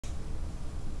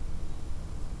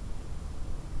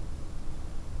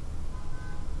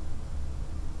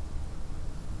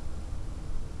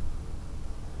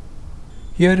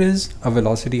Here is a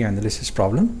velocity analysis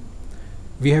problem.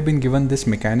 We have been given this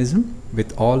mechanism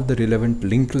with all the relevant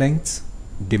link lengths,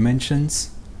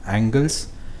 dimensions, angles,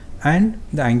 and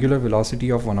the angular velocity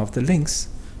of one of the links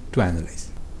to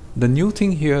analyze. The new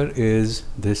thing here is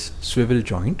this swivel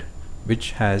joint,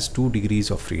 which has 2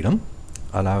 degrees of freedom,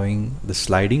 allowing the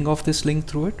sliding of this link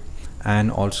through it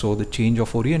and also the change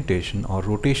of orientation or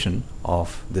rotation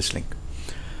of this link.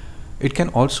 It can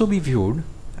also be viewed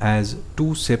as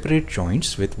 2 separate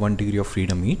joints with 1 degree of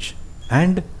freedom each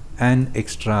and an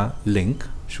extra link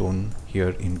shown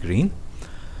here in green,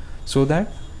 so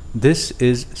that this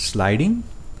is sliding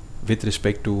with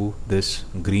respect to this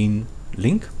green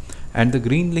link and the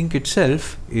green link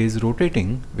itself is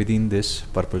rotating within this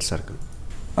purple circle.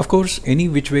 Of course, any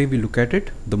which way we look at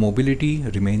it, the mobility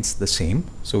remains the same,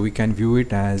 so we can view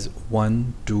it as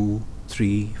 1, 2,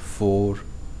 3, 4,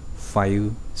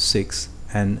 5, 6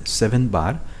 and 7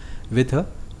 bar with a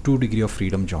 2 degree of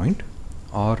freedom joint,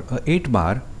 or a 8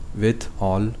 bar with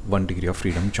all 1 degree of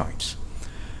freedom joints.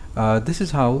 This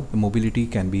is how the mobility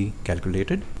can be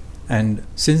calculated, and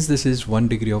since this is 1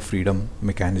 degree of freedom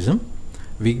mechanism,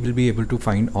 we will be able to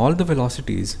find all the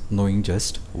velocities knowing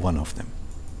just one of them.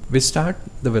 We start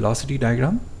the velocity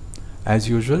diagram as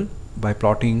usual by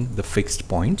plotting the fixed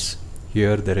points.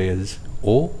 Here there is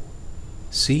O,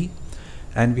 C,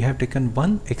 and we have taken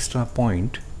one extra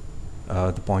point,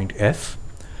 the point F,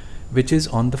 which is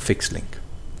on the fixed link.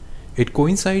 It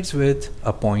coincides with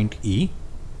a point E,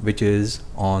 which is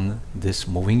on this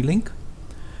moving link,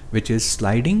 which is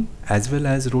sliding as well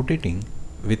as rotating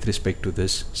with respect to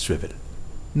this swivel.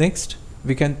 Next,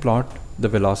 we can plot the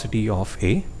velocity of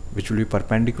A, which will be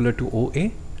perpendicular to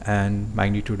OA, and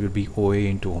magnitude will be OA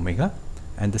into omega,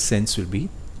 and the sense will be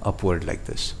upward like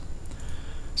this.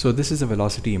 So this is the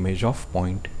velocity image of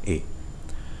point A.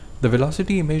 The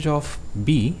velocity image of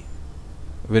B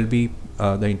will be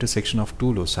the intersection of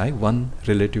 2 loci, one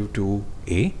relative to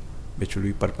A, which will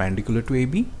be perpendicular to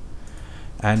AB,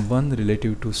 and one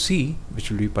relative to C,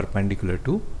 which will be perpendicular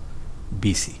to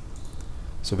BC.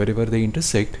 So wherever they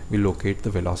intersect, we locate the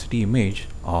velocity image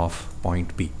of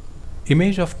point B.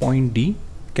 Image of point D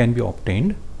can be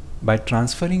obtained by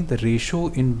transferring the ratio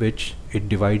in which it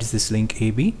divides this link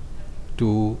AB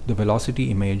to the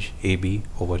velocity image AB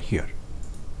over here,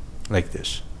 like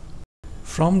this.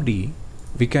 From D,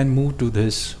 we can move to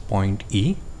this point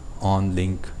E on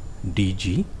link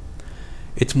DG.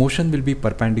 Its motion will be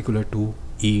perpendicular to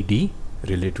ED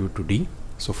relative to D.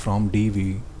 So from D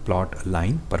we plot a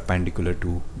line perpendicular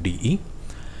to DE,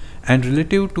 and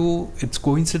relative to its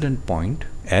coincident point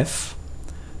F,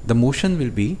 the motion will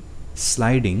be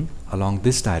sliding along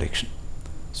this direction.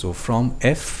 So from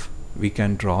F we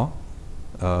can draw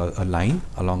a line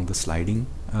along the sliding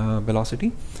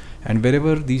velocity, and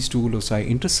wherever these 2 loci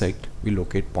intersect, we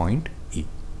locate point E.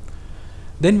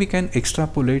 Then we can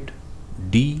extrapolate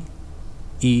D,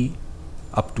 E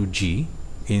up to G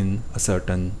in a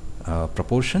certain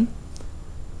proportion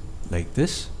like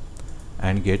this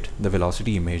and get the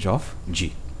velocity image of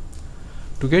G.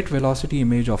 To get velocity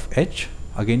image of H,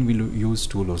 again we'll use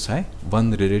 2 loci, one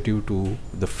relative to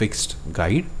the fixed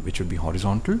guide, which will be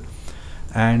horizontal,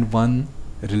 and one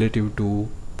relative to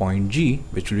point G,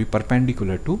 which will be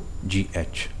perpendicular to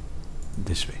GH,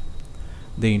 this way.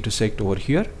 They intersect over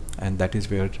here, and that is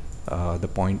where the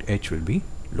point H will be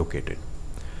located.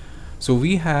 So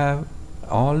we have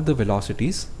all the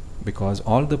velocities because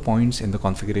all the points in the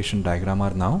configuration diagram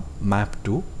are now mapped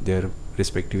to their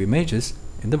respective images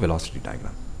in the velocity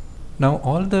diagram. Now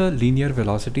all the linear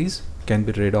velocities can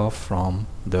be read off from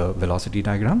the velocity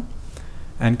diagram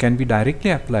and can be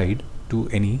directly applied to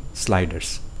any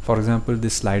sliders. For example,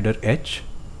 this slider H,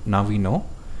 now we know,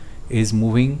 is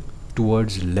moving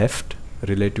towards left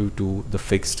relative to the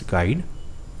fixed guide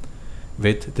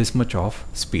with this much of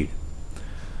speed.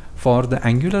 For the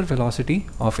angular velocity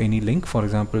of any link, for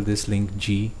example this link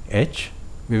GH,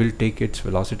 we will take its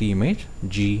velocity image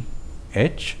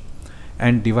GH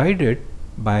and divide it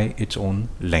by its own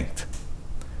length.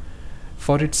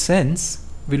 For its sense,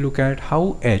 we look at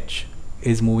how H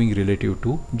is moving relative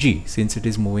to G. Since it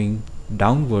is moving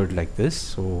downward like this,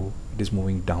 so it is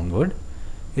moving downward,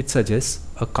 it suggests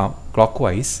a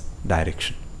clockwise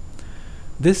direction.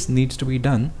 This needs to be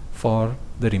done for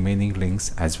the remaining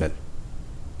links as well.